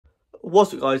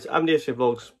What's up guys, I'm the FC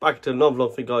Vlogs, back to another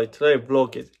vlog for you guys. Today's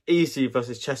vlog is Eastleigh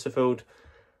versus Chesterfield.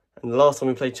 And the last time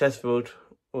we played Chesterfield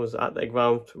was at their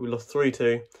ground. We lost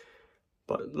 3-2.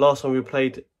 But last time we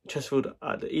played Chesterfield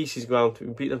at the Eastleigh's ground, we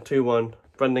beat them 2-1.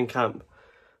 Brendan Camp,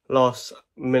 last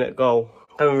minute goal.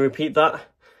 Can we repeat that?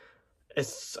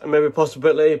 It's maybe a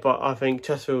possibility, but I think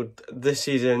Chesterfield this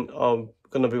season are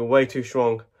going to be way too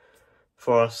strong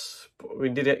for us. We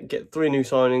did get 3 new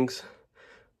signings.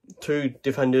 2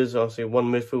 defenders, obviously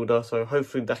 1 midfielder, so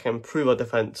hopefully that can improve our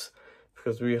defence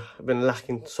because we have been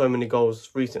lacking so many goals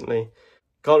recently.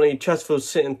 Currently, Chesterfield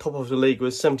sitting top of the league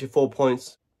with 74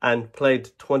 points and played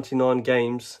 29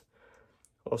 games.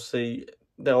 Obviously,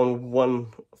 they're on one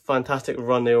fantastic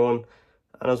run they're on,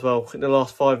 and as well, in the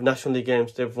last 5 National League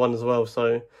games they've won as well,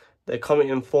 so they're coming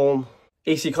in form.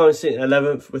 Eastleigh currently sitting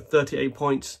 11th with 38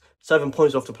 points, 7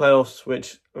 points off the playoffs,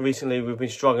 which recently we've been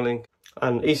struggling.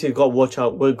 And Eastleigh got to watch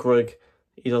out with Greg.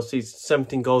 He's obviously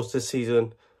 17 goals this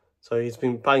season, so he's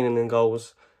been banging in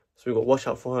goals. So we've got to watch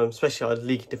out for him, especially our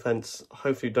league defence.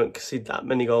 Hopefully we don't concede that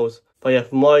many goals. But yeah,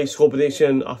 for my score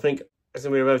prediction, I think it's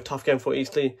going to be a very tough game for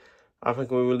Eastleigh. I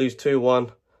think we will lose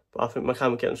 2-1, but I think McCann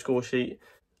will get on the score sheet.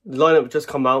 The lineup just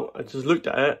come out. I just looked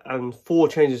at it, and 4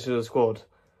 changes to the squad.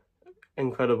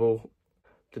 Incredible.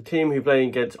 The team who played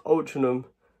against Altrincham,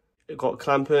 it got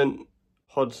Clampin,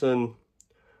 Hodgson,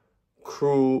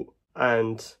 Crew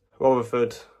and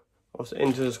Rutherford also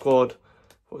into the squad.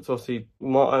 It's obviously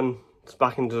Martin is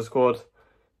back into the squad.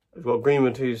 We've got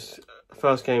Greenwood, who's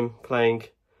first game playing.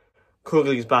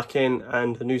 Quigley's back in,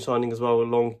 and a new signing as well,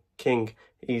 Long King.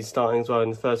 He's starting as well in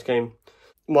the first game.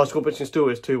 My score prediction still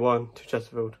is 2-1 to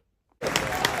Chesterfield.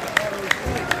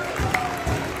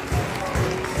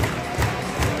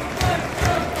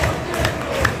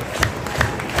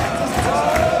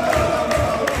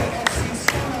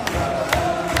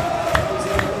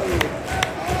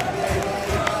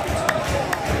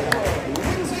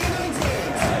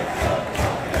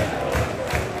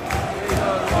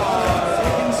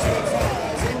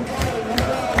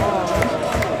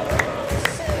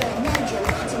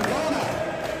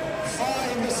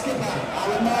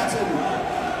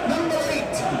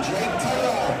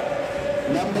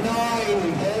 Number 9,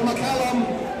 Paul McCallum.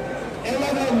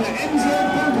 11, Enzo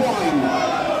Burgoyne.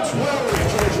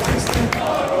 12, George Langston.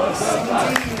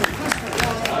 17, Chris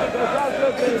McCallum.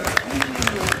 15,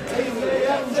 David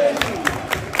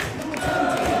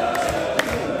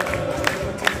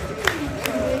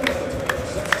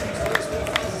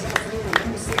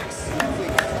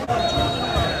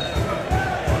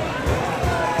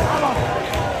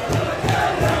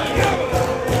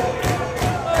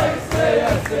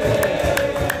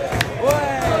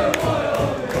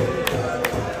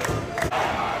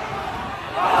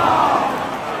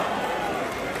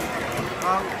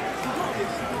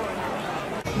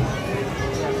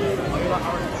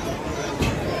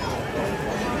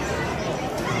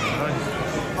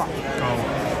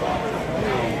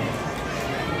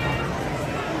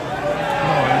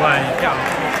Young.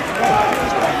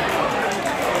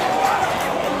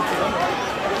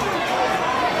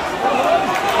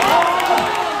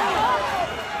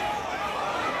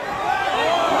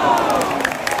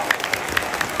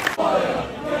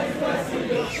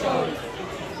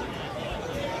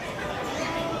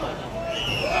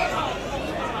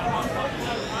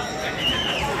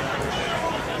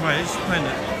 Right, it's playing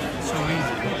it so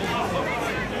easy.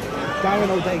 Darren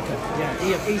O'Dacre,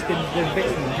 yeah, he's been doing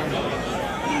bits from the camera.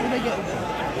 Who did they get?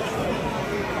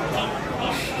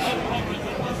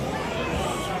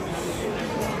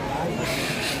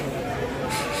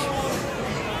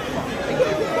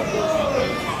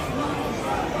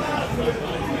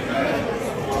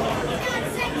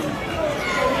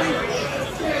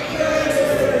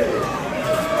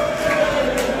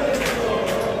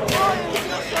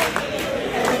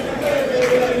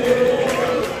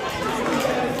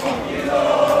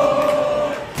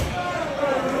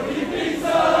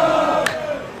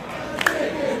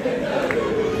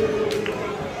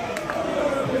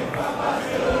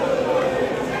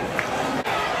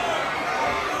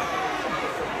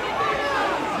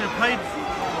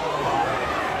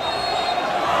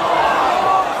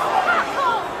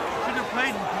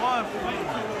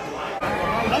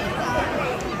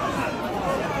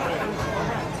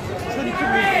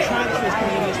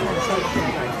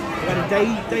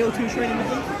 Day or 2 training with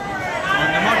them?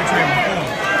 They might be training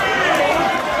before.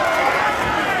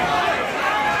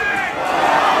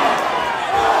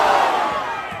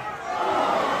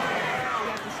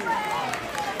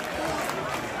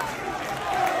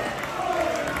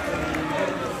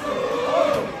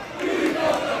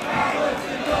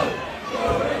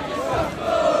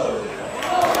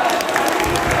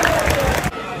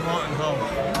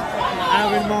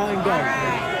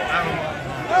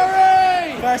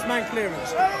 First man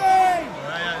clearance.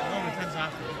 Yeah, normally tends to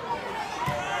happen.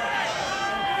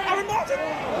 Aaron Martin!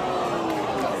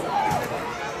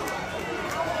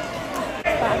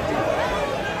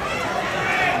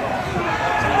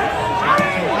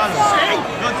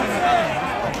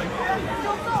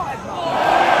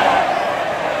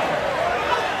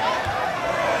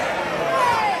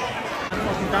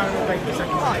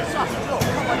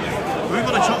 We've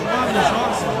got a chance. We're having a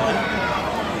chance.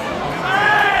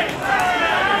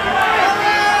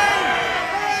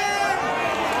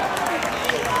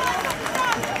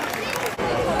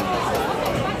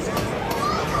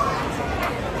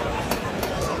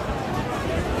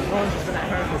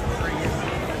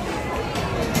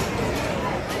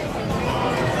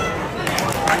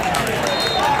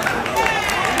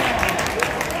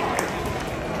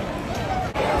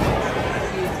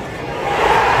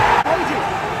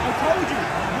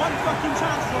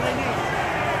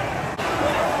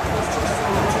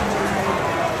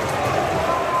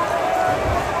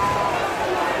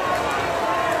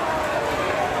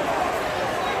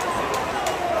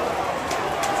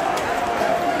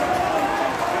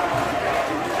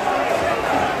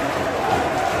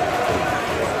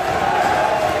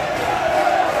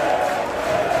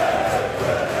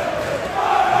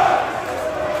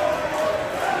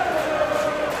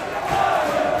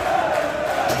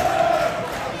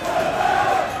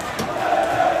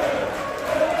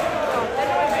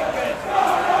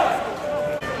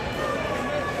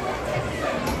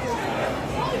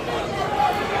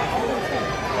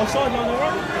 Offside line, all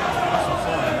right? That's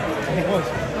offside. I think it was.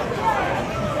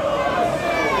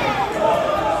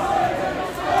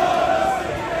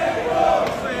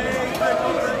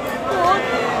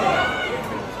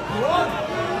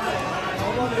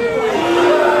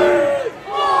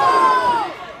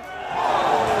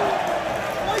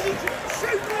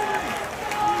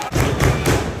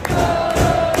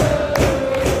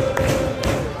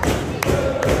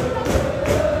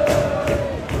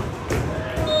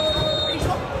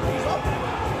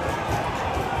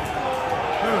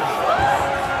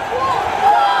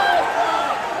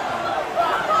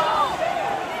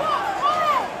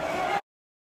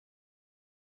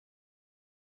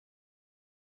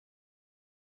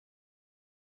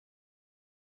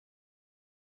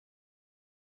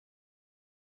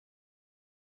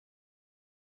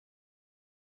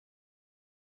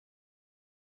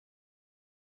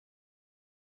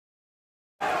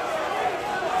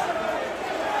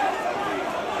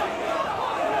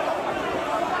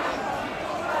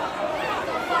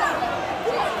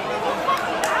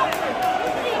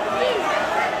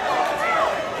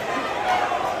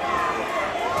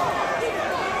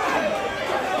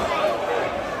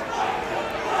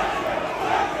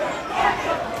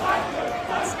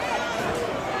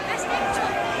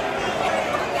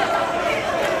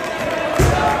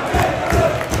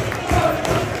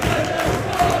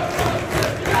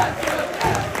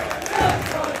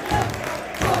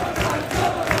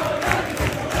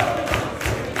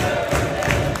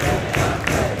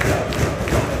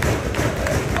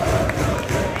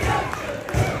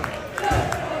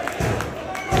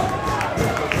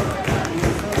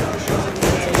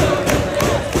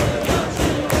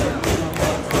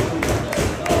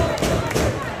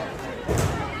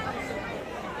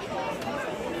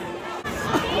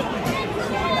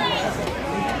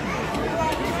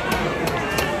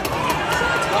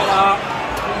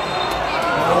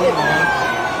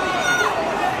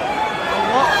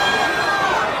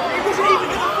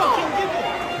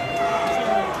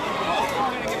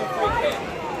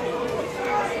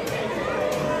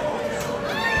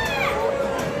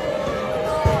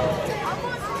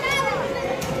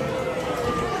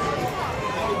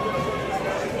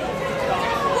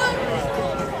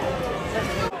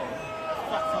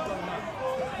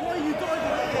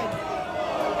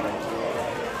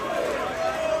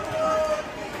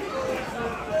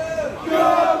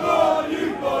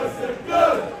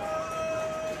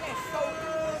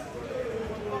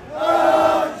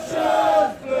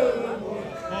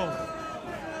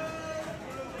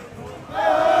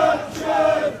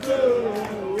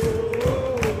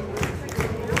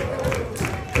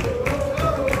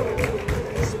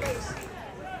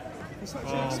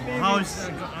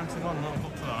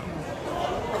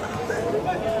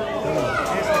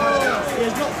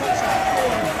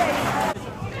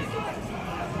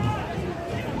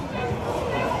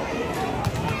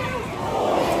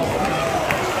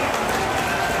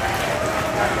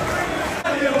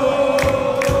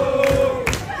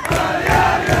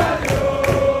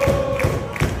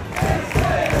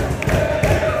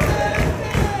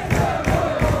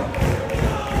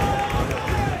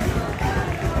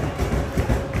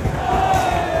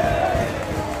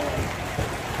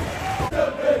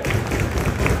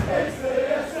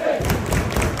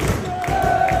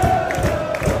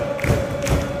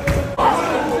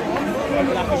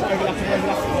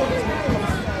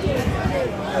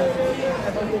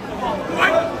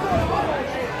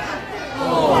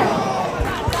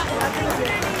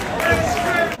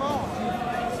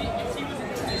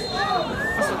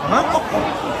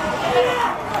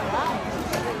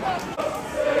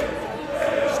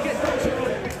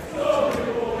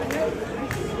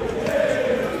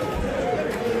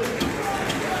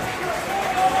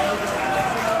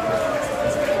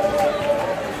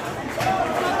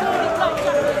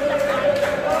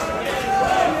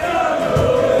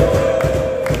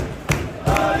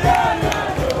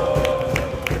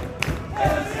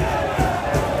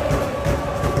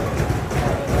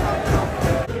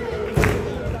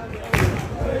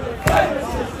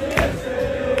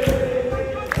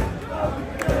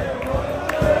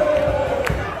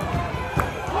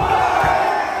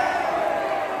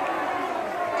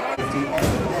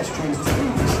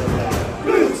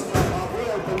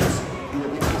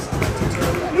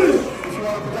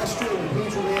 pedestrian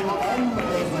petering on the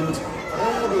pavement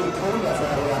or the conduct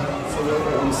area for your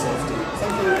own safety.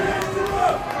 Thank you.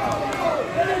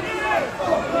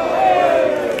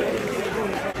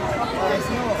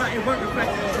 It won't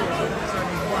reflect it at all. It's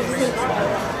only 1 minute.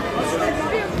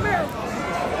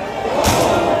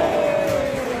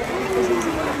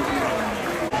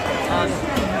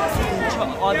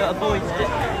 Either avoid it.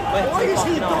 Why is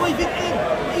he diving in?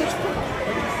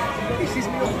 This is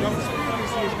not the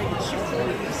conspiracy is making shit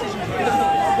decisions.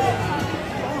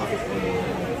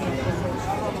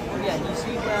 Yeah, you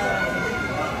see where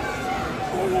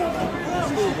the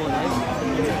scoreboard is,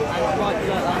 and right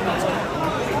below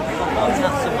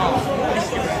that's the bar,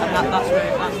 and that's where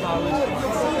it is.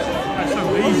 That's so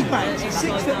easy. He's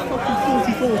 6 foot fucking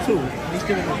 44 tall, and he's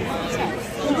doing that.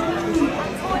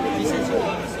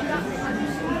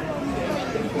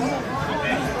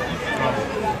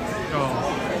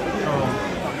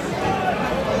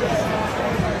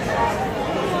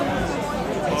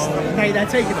 Mate, they're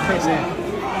taking the piss here.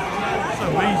 So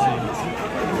easy.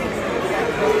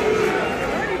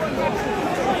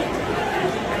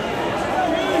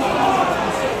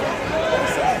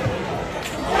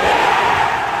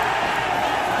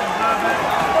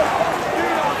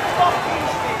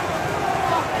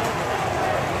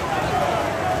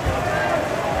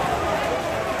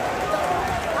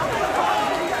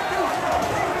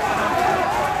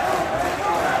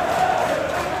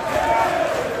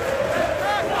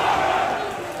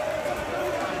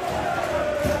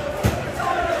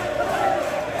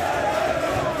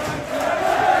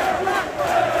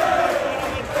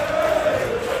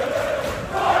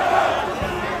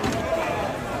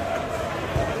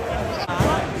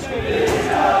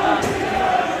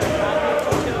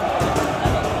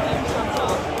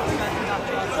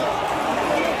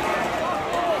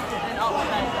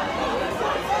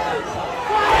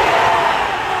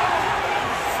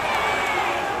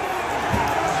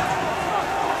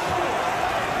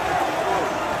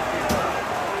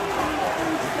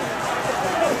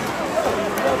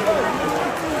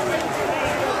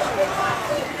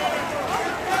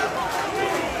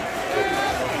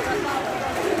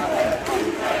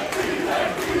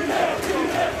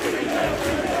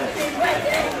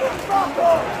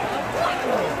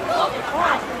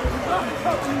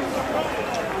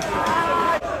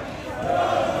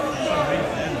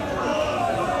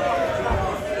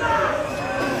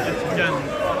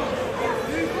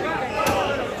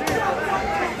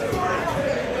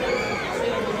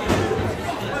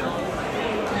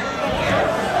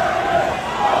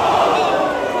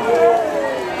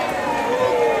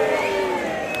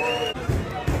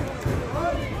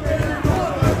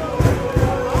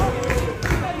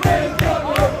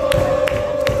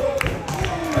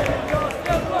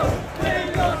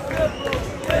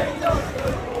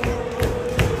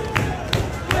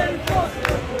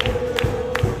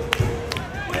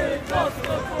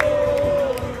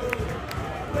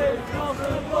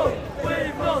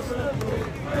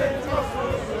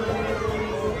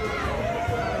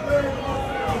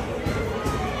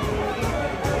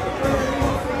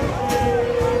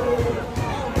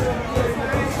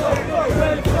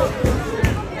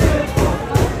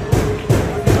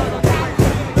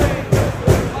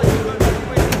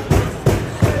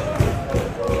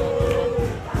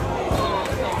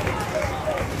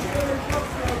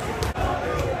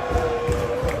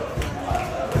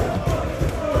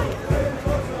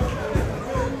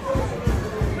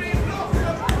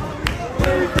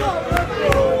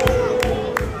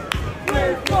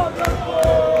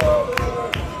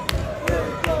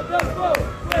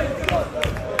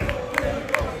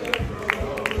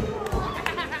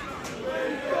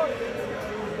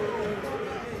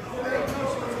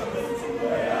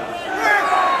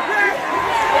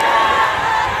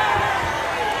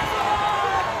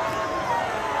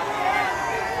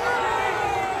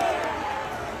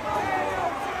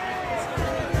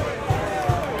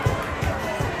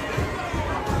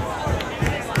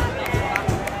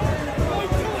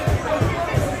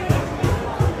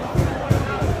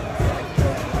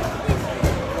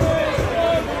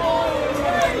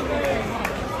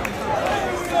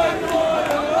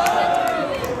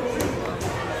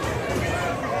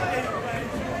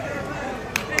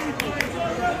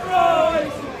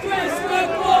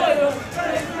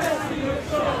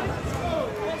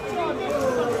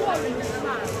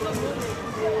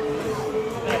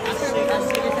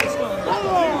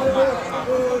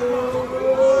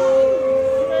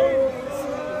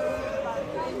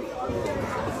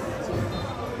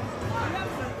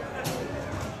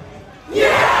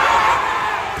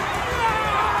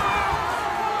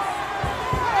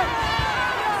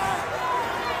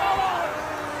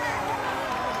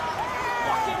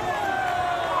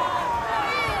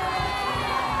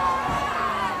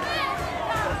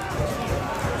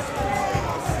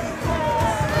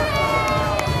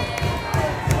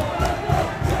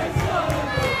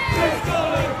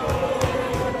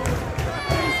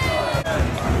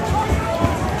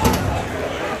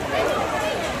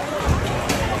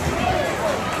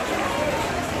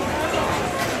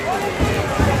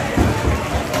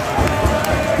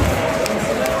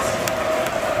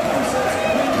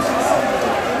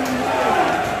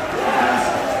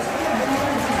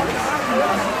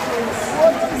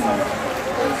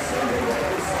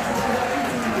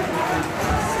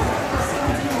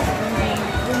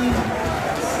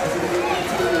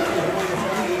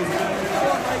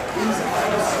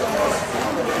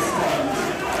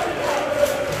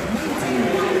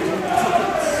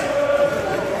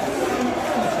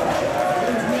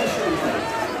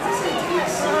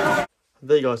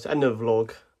 you guys, end of the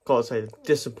vlog. Gotta say,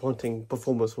 disappointing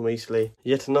performance from Eastleigh.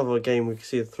 Yet another game we can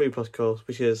see the 3+ goals,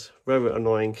 which is very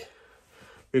annoying.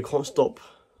 We can't stop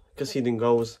conceding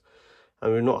goals,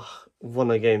 and we've not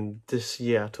won a game this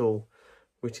year at all,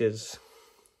 which is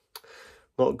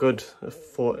not good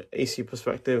for EC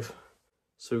perspective.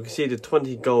 So we conceded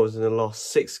 20 goals in the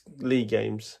last 6 league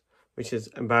games, which is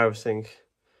embarrassing.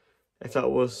 If that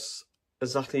was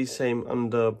exactly the same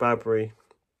under Bradbury,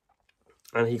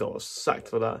 and he got sacked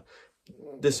for that,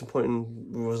 disappointing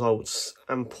results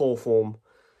and poor form,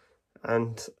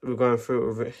 and we're going through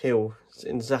it with Hill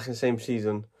in exactly the same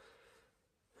season,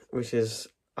 which is,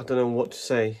 I don't know what to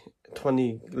say.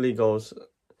 20 league goals,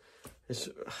 it's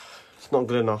not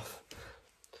good enough.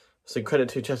 So credit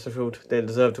to Chesterfield, they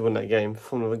deserved to win that game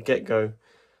from the get-go.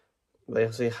 They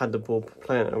obviously had the ball,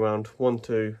 playing it around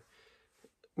 1-2,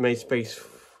 made space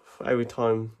for every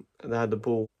time they had the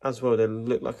ball. As well, they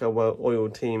looked like a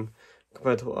well-oiled team.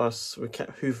 Compared to us, we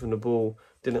kept hoofing the ball,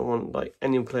 didn't want like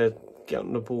any player to get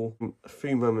on the ball. A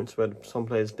few moments where some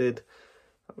players did.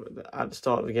 At the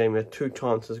start of the game, we had 2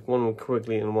 chances, one with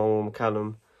Quigley and one with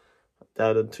McCallum. They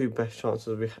are the 2 best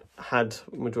chances we had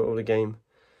majority of the game.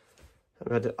 And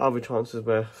we had the other chances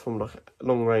were from like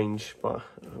long range, but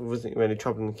it wasn't really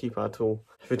troubling the keeper at all.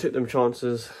 If we took them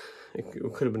chances, it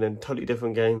could have been a totally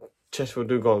different game. Chesterfield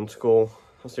do go on to score.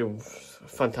 That's a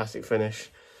fantastic finish.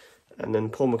 And then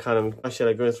Paul McCallum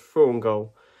actually goes through on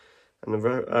goal, and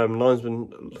the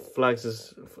linesman flags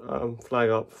his flag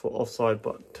up for offside.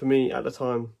 But to me, at the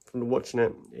time, from watching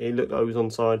it, he looked like he was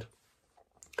onside.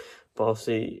 But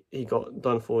obviously, he got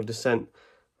done for dissent,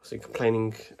 obviously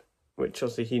complaining, which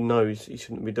obviously he knows he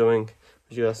shouldn't be doing.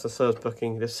 That's the third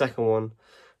booking. The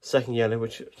second yellow,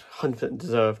 which 100%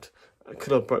 deserved.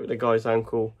 Could have broke the guy's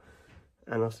ankle,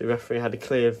 and obviously the referee had a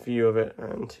clear view of it,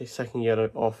 and his second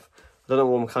yellow off. I don't know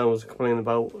what McCallum was complaining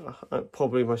about,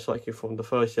 probably most likely from the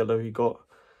first yellow he got,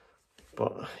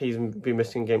 but he's been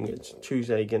missing a game against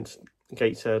Tuesday against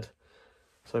Gateshead,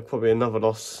 so probably another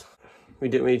loss. We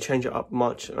didn't really change it up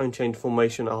much, only changed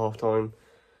formation at half time,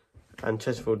 and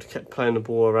Chesterfield kept playing the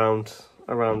ball around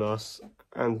us,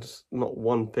 and not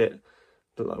one bit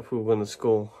looked like we were going to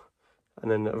score. And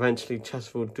then eventually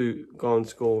Chesterfield do go and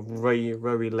score very,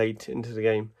 very late into the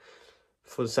game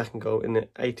for the second goal in the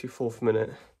 84th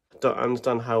minute. Don't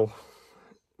understand how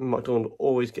McDonald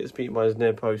always gets beaten by his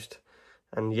near post,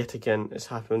 and yet again it's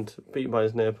happened, beaten by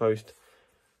his near post,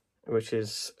 which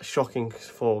is shocking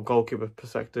for goalkeeper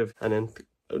perspective. And then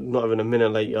not even a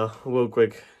minute later, Will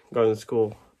Grigg going to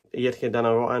score yet again down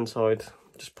our right hand side.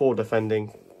 Just poor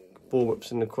defending, ball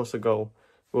whips in across the goal,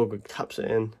 Will Grigg taps it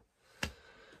in.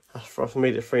 That's for us,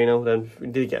 made it 3-0. Then we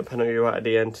did get a penalty right at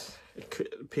the end.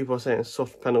 People are saying it's a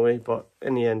soft penalty, but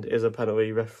in the end it is a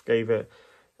penalty. Ref gave it,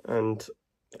 and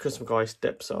Chris Maguire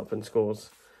steps up and scores,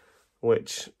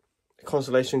 which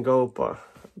consolation goal, but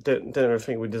don't really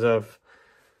think we deserve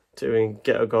to even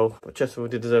get a goal. But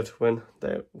Chesterfield did deserve to win.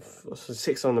 They're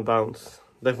 6 on the bounce.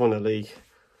 They've won the league.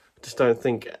 I just don't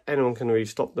think anyone can really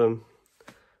stop them.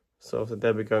 So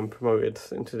they'll be going promoted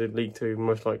into the League 2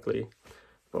 most likely.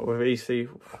 But with EC,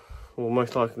 well,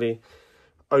 most likely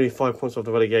only 5 points off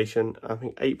the relegation. I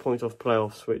think 8 points off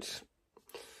playoffs, which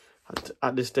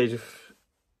at this stage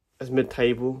is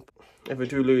mid-table. If we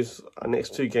do lose our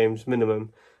next 2 games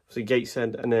minimum, so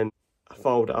Gateshead and then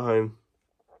Fold at home,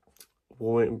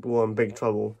 we're in big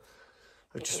trouble.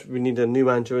 We need a new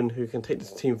manager in who can take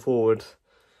this team forward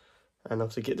and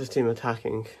obviously get this team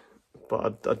attacking.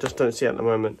 But I just don't see it at the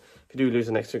moment. If we do lose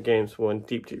the next 2 games, we're in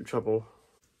deep, deep trouble.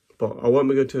 But I won't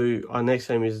go to our next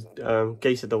game is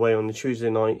Gateshead away on the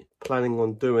Tuesday night. Planning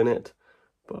on doing it,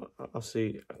 but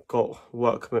obviously I've got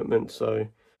work commitments, so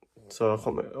I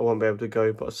won't be able to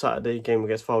go. But Saturday game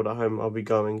against Fold at home, I'll be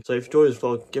going. So if you enjoyed this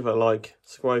vlog, give it a like,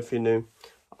 subscribe if you're new.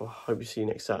 I hope you see you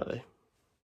next Saturday.